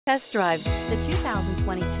Test drive the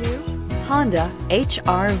 2022 Honda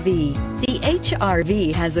HR-V. The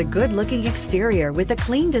HR-V has a good-looking exterior with a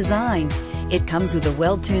clean design. It comes with a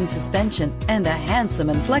well-tuned suspension and a handsome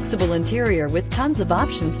and flexible interior with tons of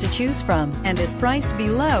options to choose from, and is priced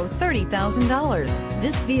below $30,000.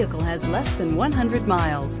 This vehicle has less than 100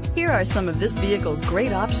 miles. Here are some of this vehicle's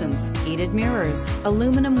great options: heated mirrors,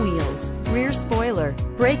 aluminum wheels, rear spoiler,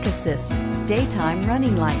 brake assist, daytime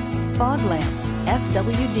running lights, fog lamps,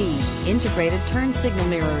 FWD, integrated turn signal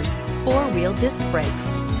mirrors, four-wheel disc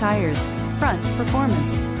brakes, tires, front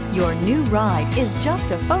performance. Your new ride is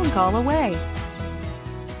just a phone call away.